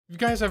You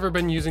guys ever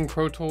been using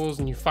Pro Tools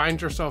and you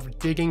find yourself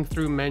digging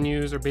through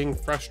menus or being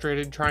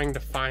frustrated trying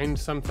to find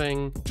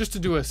something just to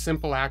do a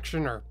simple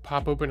action or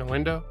pop open a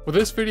window? Well,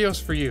 this video's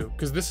for you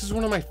because this is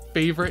one of my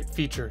favorite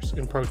features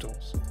in Pro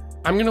Tools.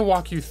 I'm gonna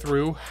walk you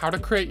through how to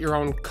create your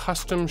own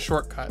custom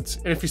shortcuts.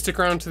 And if you stick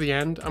around to the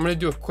end, I'm gonna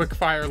do a quick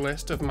fire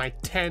list of my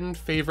 10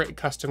 favorite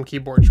custom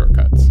keyboard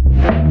shortcuts.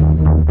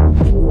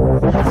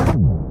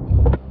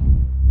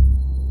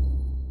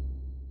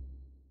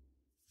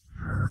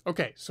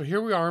 Okay, so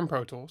here we are in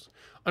Pro Tools.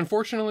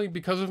 Unfortunately,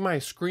 because of my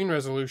screen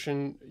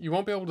resolution, you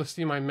won't be able to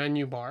see my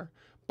menu bar,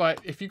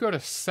 but if you go to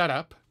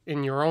Setup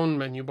in your own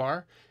menu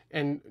bar,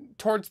 and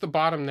towards the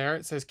bottom there,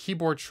 it says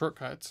Keyboard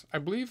Shortcuts. I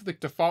believe the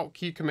default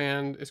key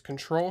command is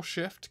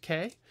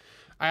Control-Shift-K.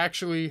 I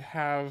actually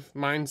have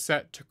mine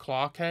set to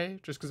Claw K,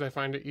 just because I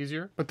find it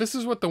easier. But this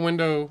is what the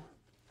window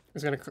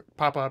is going to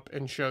pop up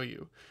and show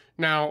you.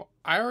 Now,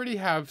 I already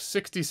have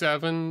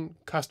 67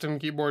 custom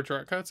keyboard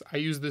shortcuts. I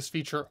use this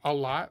feature a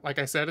lot. Like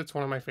I said, it's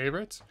one of my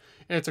favorites,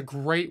 and it's a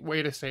great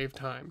way to save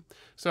time.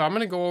 So I'm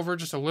going to go over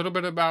just a little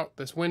bit about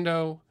this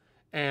window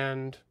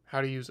and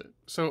how to use it.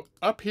 So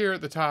up here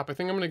at the top, I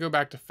think I'm going to go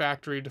back to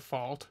factory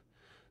default.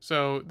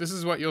 So this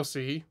is what you'll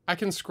see. I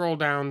can scroll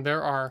down.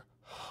 There are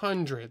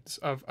hundreds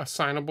of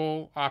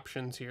assignable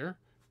options here.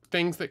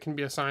 Things that can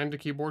be assigned to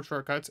keyboard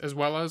shortcuts, as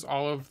well as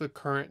all of the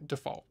current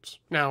defaults.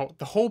 Now,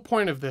 the whole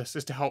point of this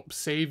is to help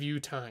save you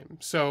time.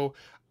 So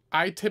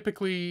I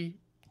typically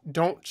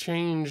don't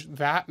change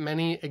that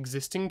many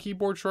existing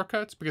keyboard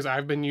shortcuts because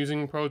I've been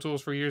using Pro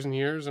Tools for years and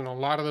years, and a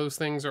lot of those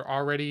things are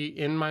already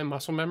in my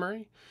muscle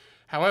memory.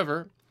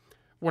 However,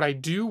 what I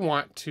do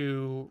want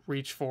to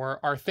reach for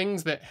are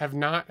things that have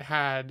not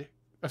had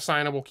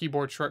assignable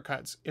keyboard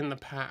shortcuts in the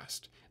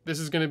past. This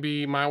is going to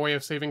be my way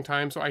of saving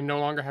time, so I no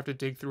longer have to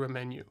dig through a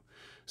menu.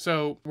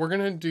 So we're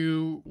going to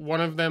do one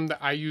of them that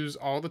I use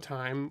all the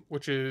time,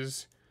 which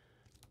is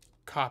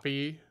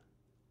copy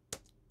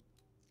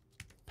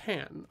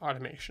pan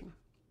automation.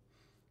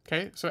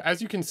 Okay, so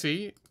as you can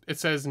see, it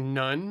says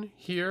none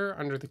here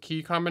under the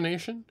key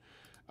combination.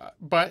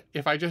 But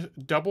if I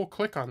just double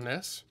click on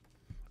this,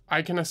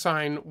 I can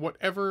assign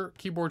whatever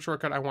keyboard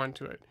shortcut I want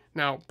to it.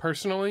 Now,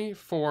 personally,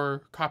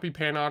 for copy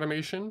pan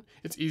automation,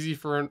 it's easy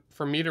for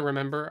me to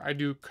remember. I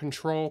do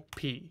Control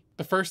P.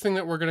 The first thing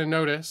that we're going to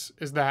notice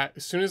is that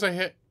as soon as I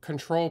hit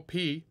Control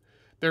P,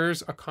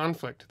 there's a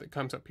conflict that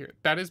comes up here.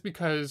 That is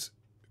because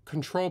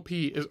Control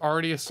P is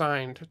already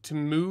assigned to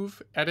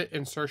move edit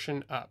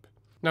insertion up.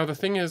 Now, the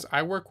thing is,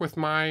 I work with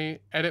my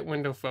edit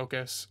window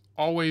focus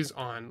always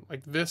on.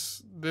 Like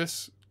this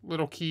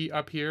little key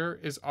up here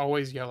is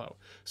always yellow.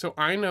 So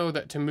I know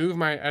that to move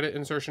my edit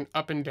insertion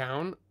up and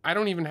down, I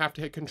don't even have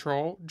to hit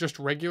Control, just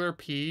regular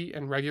P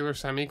and regular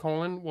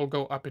semicolon will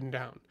go up and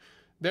down.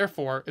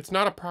 Therefore, it's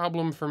not a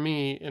problem for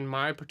me in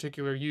my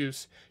particular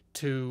use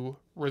to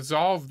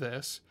resolve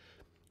this.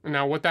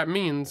 Now what that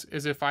means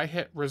is if I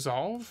hit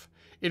resolve,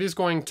 it is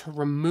going to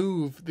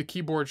remove the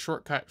keyboard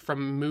shortcut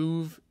from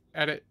move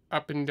edit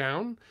up and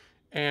down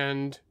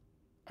and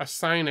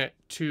assign it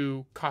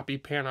to copy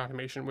pan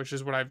automation, which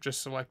is what I've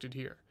just selected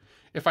here.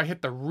 If I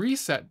hit the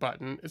reset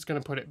button, it's going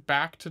to put it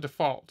back to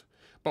default.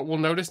 But we'll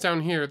notice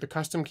down here, the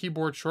custom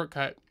keyboard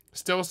shortcut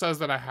still says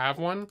that I have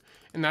one.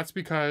 And that's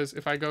because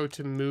if I go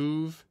to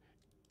move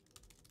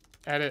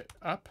edit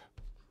up,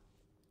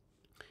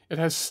 it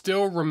has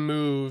still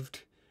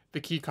removed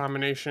the key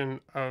combination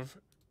of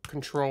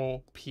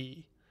Control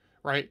P,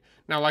 right?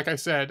 Now, like I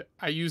said,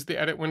 I use the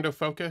edit window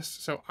focus,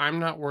 so I'm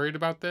not worried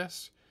about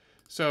this.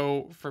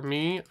 So for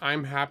me,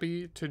 I'm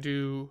happy to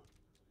do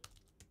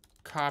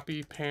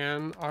copy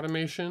pan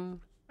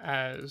automation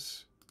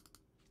as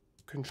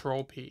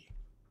Control P.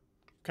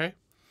 Okay.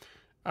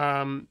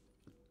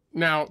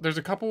 Now there's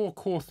a couple of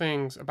cool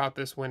things about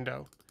this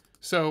window.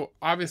 So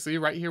obviously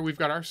right here, we've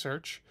got our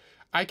search.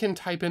 I can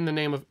type in the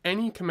name of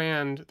any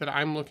command that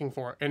I'm looking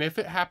for. And if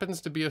it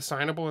happens to be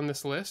assignable in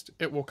this list,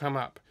 it will come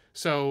up.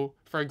 So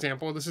for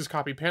example, this is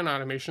copy pan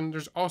automation.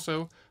 There's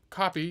also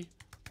copy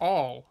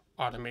all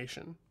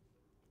automation.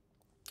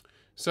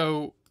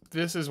 So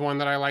this is one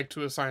that I like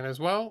to assign as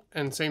well.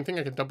 And same thing,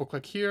 I can double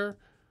click here.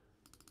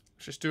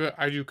 Let's just do it.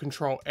 I do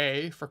Control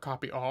A for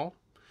copy all.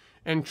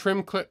 And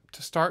trim clip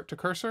to start to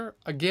cursor.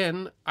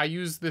 Again, I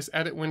use this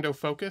edit window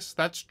focus.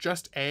 That's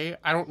just A.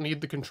 I don't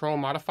need the control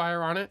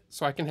modifier on it,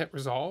 so I can hit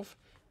resolve.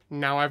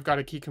 Now I've got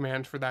a key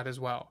command for that as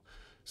well.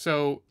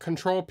 So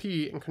Control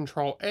P and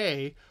Control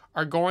A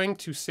are going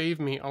to save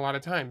me a lot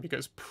of time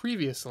because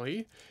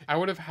previously I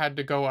would have had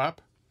to go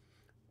up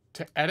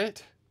to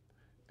edit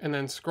and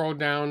then scroll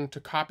down to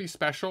copy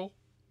special,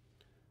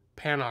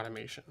 pan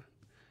automation.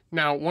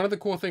 Now, one of the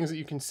cool things that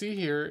you can see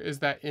here is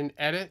that in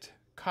edit,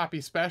 copy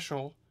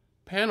special,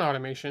 pan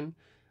automation,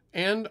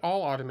 and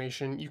all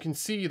automation, you can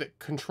see that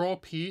Control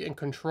P and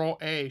Control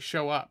A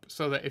show up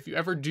so that if you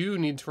ever do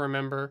need to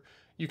remember,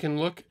 you can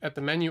look at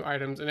the menu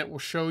items and it will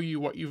show you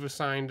what you've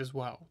assigned as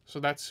well. So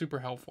that's super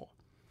helpful.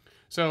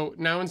 So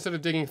now instead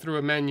of digging through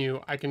a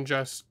menu, I can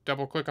just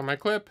double click on my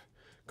clip,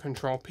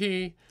 Control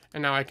P,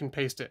 and now I can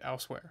paste it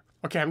elsewhere.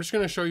 Okay, I'm just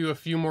going to show you a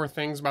few more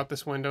things about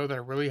this window that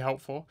are really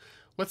helpful.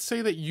 Let's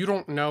say that you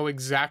don't know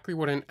exactly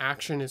what an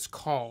action is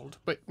called,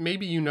 but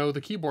maybe you know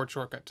the keyboard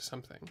shortcut to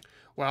something.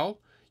 Well,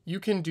 you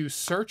can do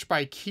search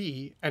by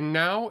key, and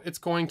now it's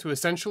going to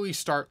essentially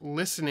start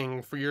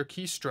listening for your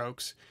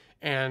keystrokes,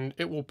 and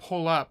it will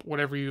pull up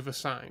whatever you've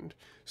assigned.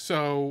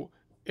 So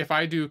if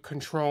I do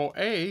Control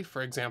A,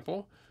 for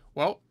example,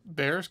 well,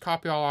 there's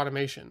copy all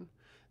automation.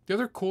 The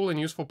other cool and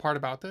useful part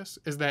about this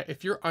is that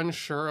if you're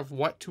unsure of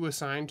what to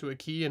assign to a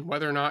key and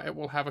whether or not it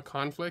will have a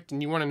conflict,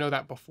 and you want to know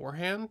that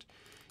beforehand,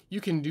 you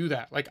can do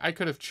that. Like I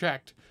could have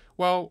checked,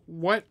 well,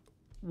 what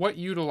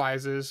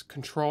utilizes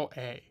Control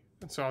A?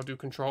 And so I'll do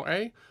Control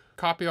A,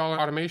 copy all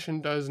automation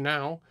does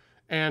now,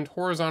 and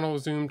horizontal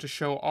zoom to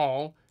show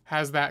all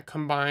has that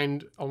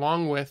combined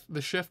along with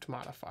the shift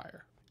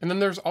modifier. And then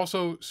there's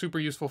also super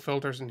useful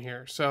filters in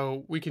here.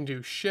 So we can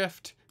do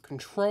shift,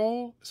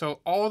 control. So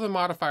all the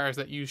modifiers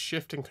that use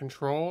shift and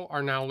control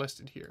are now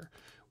listed here.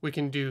 We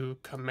can do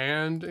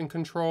command and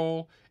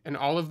control, and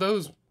all of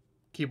those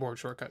keyboard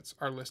shortcuts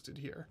are listed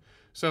here.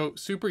 So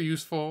super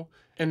useful.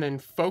 And then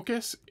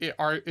focus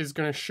is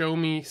going to show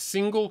me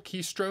single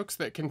keystrokes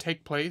that can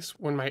take place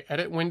when my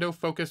edit window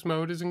focus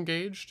mode is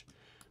engaged.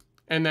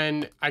 And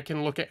then I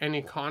can look at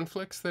any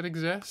conflicts that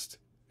exist,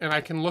 and I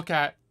can look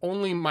at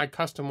only my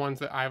custom ones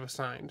that I've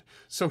assigned.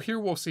 So here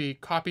we'll see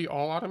copy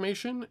all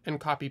automation and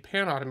copy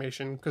pan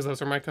automation, because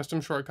those are my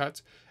custom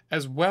shortcuts,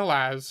 as well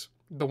as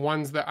the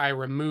ones that I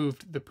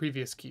removed the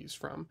previous keys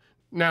from.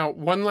 Now,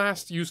 one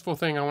last useful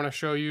thing I want to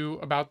show you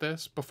about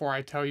this before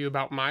I tell you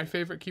about my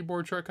favorite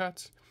keyboard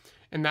shortcuts,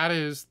 and that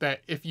is that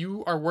if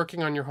you are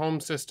working on your home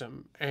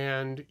system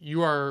and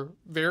you are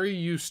very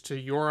used to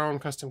your own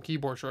custom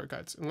keyboard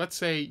shortcuts, and let's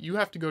say you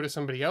have to go to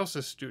somebody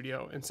else's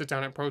studio and sit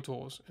down at Pro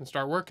Tools and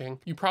start working,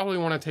 you probably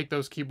want to take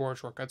those keyboard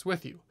shortcuts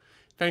with you.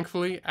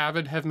 Thankfully,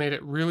 Avid have made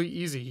it really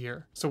easy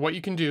here. So what you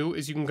can do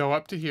is you can go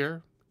up to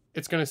here,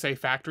 it's going to say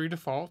factory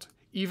default,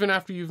 even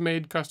after you've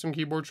made custom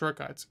keyboard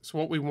shortcuts. So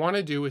what we want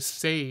to do is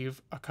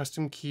save a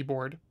custom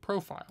keyboard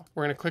profile.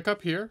 We're going to click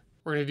up here.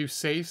 We're going to do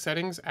save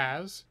settings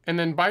as, and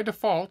then by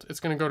default, it's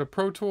going to go to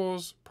Pro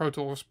Tools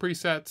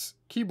presets,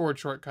 keyboard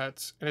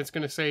shortcuts, and it's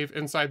going to save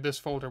inside this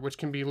folder, which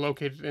can be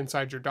located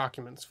inside your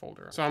documents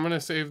folder. So I'm going to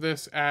save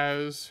this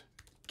as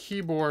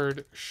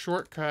keyboard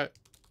shortcut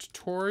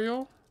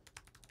tutorial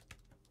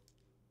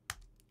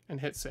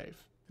and hit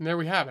save. And there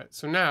we have it.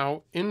 So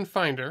now in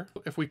Finder,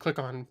 if we click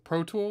on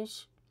Pro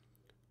Tools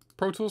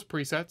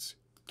presets,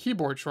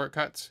 keyboard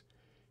shortcuts,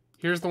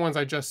 here's the ones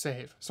I just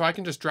saved. So I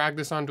can just drag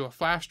this onto a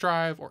flash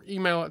drive or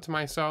email it to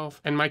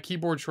myself, and my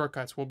keyboard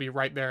shortcuts will be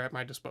right there at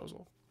my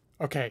disposal.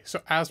 Okay,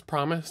 so as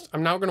promised,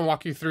 I'm now going to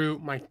walk you through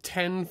my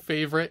 10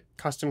 favorite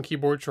custom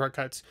keyboard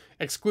shortcuts,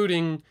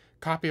 excluding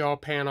copy all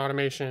pan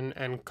automation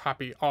and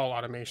copy all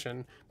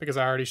automation, because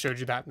I already showed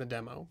you that in the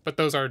demo, but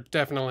those are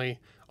definitely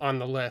on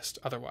the list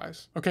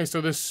otherwise. Okay, so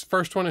this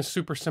first one is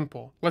super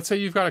simple. Let's say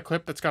you've got a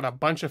clip that's got a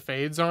bunch of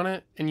fades on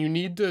it and you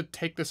need to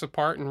take this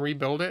apart and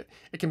rebuild it.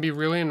 It can be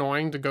really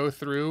annoying to go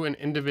through and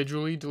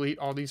individually delete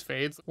all these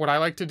fades. What I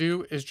like to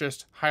do is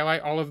just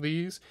highlight all of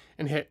these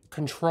and hit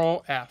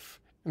Control F.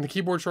 And the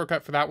keyboard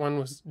shortcut for that one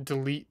was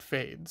delete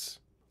fades.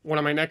 One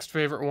of my next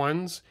favorite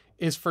ones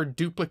is for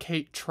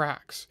duplicate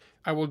tracks.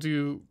 I will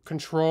do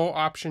Control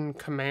Option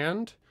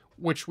Command,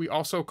 which we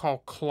also call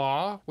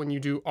claw. When you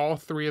do all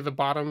three of the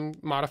bottom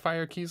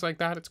modifier keys like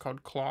that, it's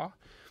called claw.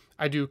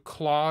 I do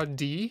claw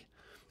D,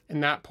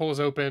 and that pulls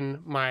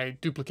open my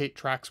duplicate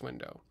tracks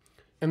window.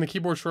 And the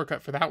keyboard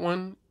shortcut for that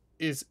one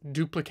is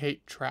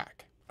duplicate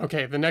track.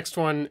 Okay, the next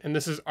one, and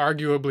this is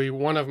arguably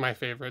one of my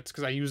favorites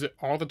because I use it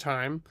all the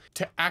time.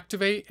 To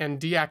activate and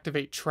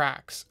deactivate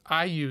tracks,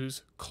 I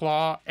use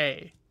claw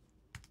A.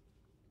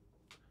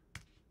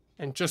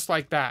 And just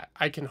like that,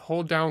 I can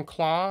hold down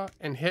claw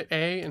and hit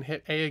A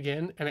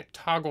again, and it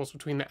toggles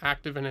between the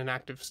active and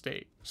inactive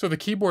state. So the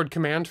keyboard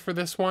command for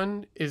this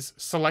one is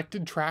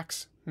selected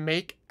tracks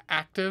make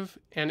active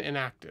and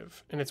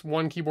inactive. And it's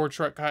one keyboard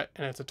shortcut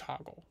and it's a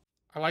toggle.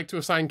 I like to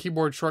assign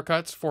keyboard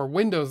shortcuts for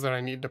windows that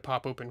I need to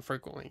pop open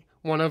frequently.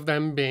 One of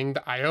them being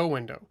the I/O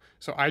window.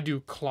 So I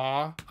do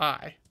claw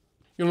I.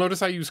 You'll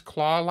notice I use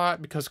claw a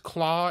lot because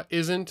claw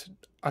isn't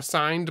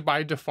assigned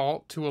by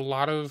default to a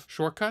lot of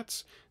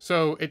shortcuts,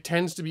 so it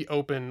tends to be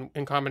open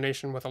in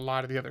combination with a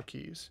lot of the other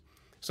keys.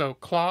 So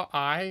claw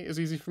I is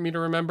easy for me to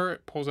remember.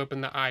 It pulls open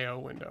the I/O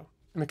window.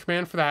 And the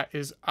command for that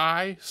is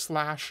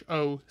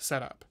I/O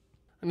setup.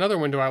 Another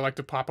window I like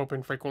to pop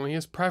open frequently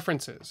is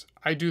preferences.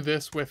 I do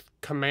this with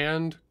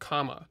command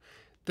comma.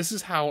 This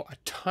is how a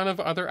ton of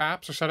other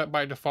apps are set up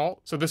by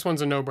default, so this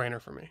one's a no-brainer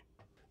for me.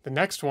 The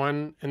next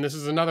one, and this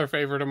is another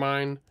favorite of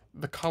mine,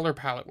 the color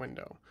palette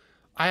window.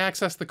 I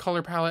access the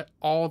color palette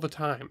all the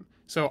time.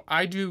 So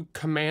I do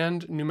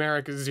command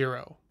numeric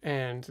 0,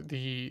 and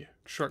the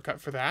shortcut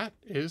for that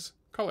is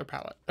color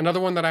palette. Another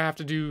one that I have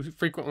to do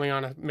frequently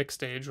on a mix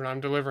stage when I'm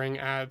delivering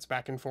ads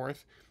back and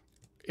forth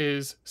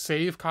is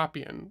save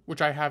copy in, which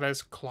I have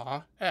as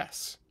claw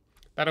S.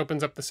 That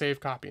opens up the save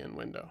copy in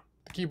window.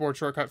 The keyboard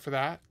shortcut for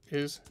that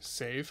is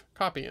save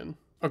copy in.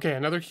 Okay,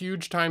 another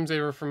huge time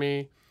saver for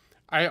me.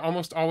 I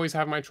almost always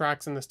have my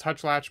tracks in this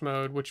touch latch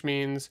mode, which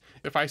means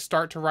if I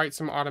start to write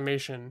some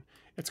automation,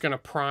 it's going to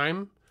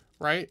prime,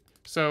 right?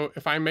 So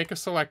if I make a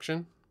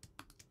selection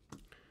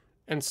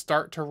and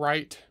start to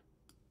write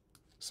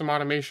some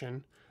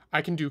automation,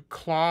 I can do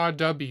claw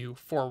W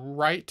for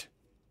write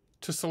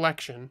to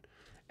selection,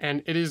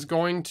 and it is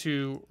going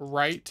to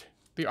write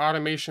the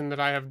automation that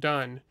I have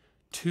done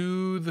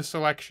to the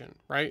selection,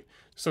 right?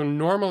 So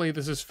normally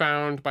this is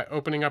found by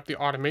opening up the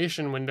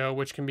automation window,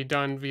 which can be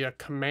done via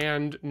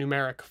command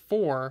numeric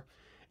 4,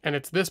 and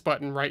it's this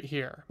button right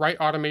here, write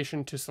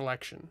automation to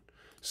selection.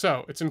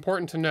 So it's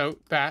important to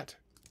note that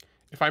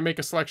if I make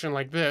a selection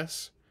like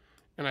this,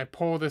 and I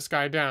pull this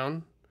guy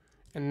down,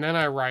 and then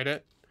I write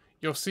it,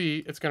 you'll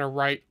see it's going to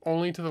write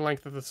only to the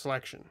length of the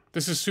selection.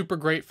 This is super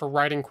great for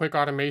writing quick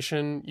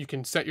automation. You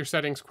can set your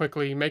settings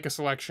quickly, make a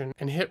selection,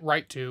 and hit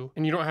write to,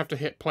 and you don't have to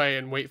hit play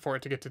and wait for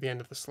it to get to the end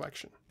of the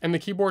selection. And the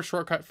keyboard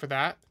shortcut for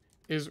that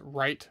is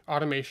write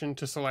automation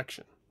to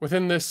selection.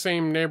 Within this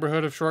same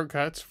neighborhood of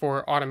shortcuts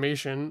for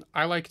automation,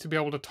 I like to be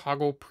able to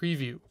toggle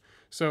preview.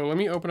 So let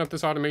me open up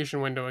this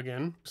automation window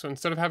again. So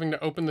instead of having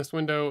to open this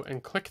window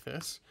and click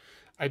this,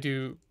 I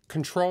do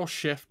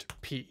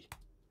Control-Shift-P.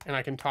 And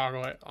I can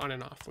toggle it on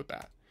and off with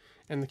that.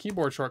 And the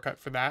keyboard shortcut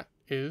for that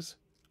is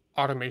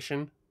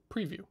automation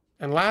preview.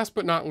 And last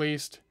but not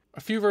least, a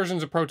few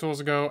versions of Pro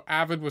Tools ago,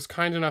 Avid was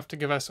kind enough to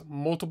give us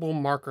multiple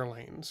marker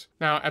lanes.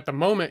 Now at the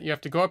moment, you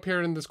have to go up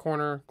here in this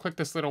corner, click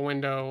this little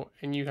window,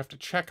 and you have to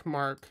check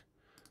mark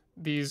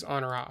these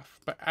on or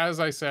off. But as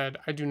I said,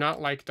 I do not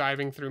like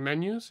diving through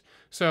menus.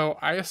 So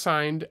I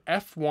assigned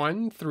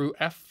F1 through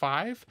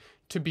F5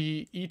 to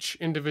be each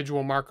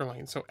individual marker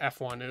lane. So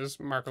F1 is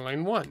marker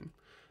lane 1.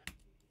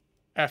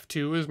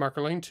 F2 is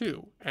marker lane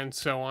 2, and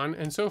so on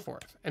and so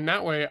forth. And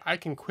that way I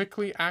can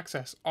quickly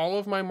access all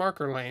of my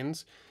marker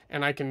lanes,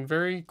 and I can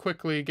very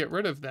quickly get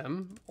rid of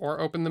them or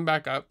open them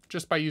back up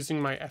just by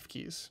using my F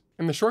keys.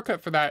 And the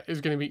shortcut for that is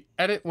going to be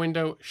Edit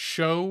Window,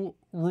 Show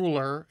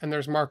Ruler, and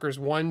there's markers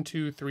 1,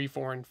 2, 3,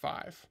 4, and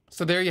 5.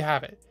 So there you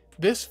have it.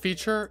 This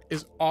feature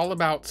is all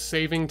about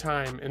saving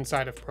time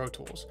inside of Pro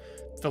Tools.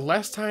 The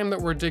less time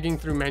that we're digging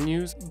through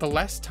menus, the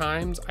less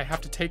times I have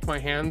to take my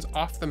hands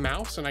off the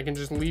mouse and I can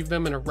just leave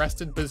them in a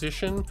rested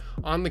position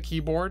on the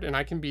keyboard and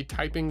I can be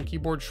typing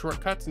keyboard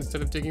shortcuts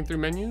instead of digging through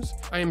menus.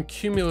 I am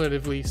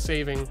cumulatively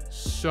saving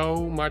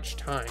so much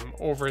time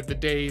over the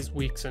days,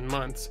 weeks, and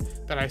months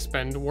that I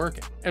spend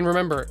working. And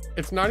remember,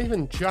 it's not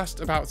even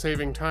just about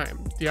saving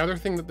time. The other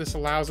thing that this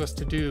allows us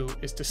to do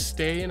is to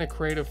stay in a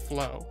creative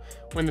flow.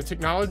 When the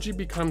technology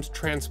becomes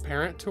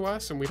transparent to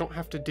us and we don't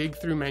have to dig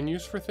through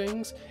menus for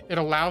things, it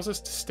allows us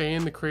to stay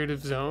in the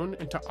creative zone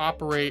and to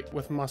operate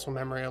with muscle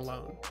memory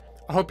alone.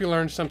 I hope you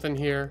learned something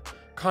here.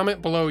 Comment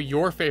below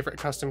your favorite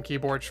custom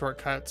keyboard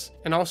shortcuts,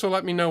 and also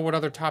let me know what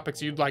other topics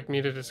you'd like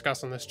me to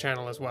discuss on this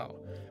channel as well.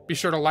 Be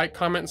sure to like,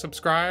 comment, and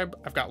subscribe.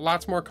 I've got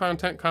lots more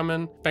content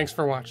coming. Thanks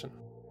for watching.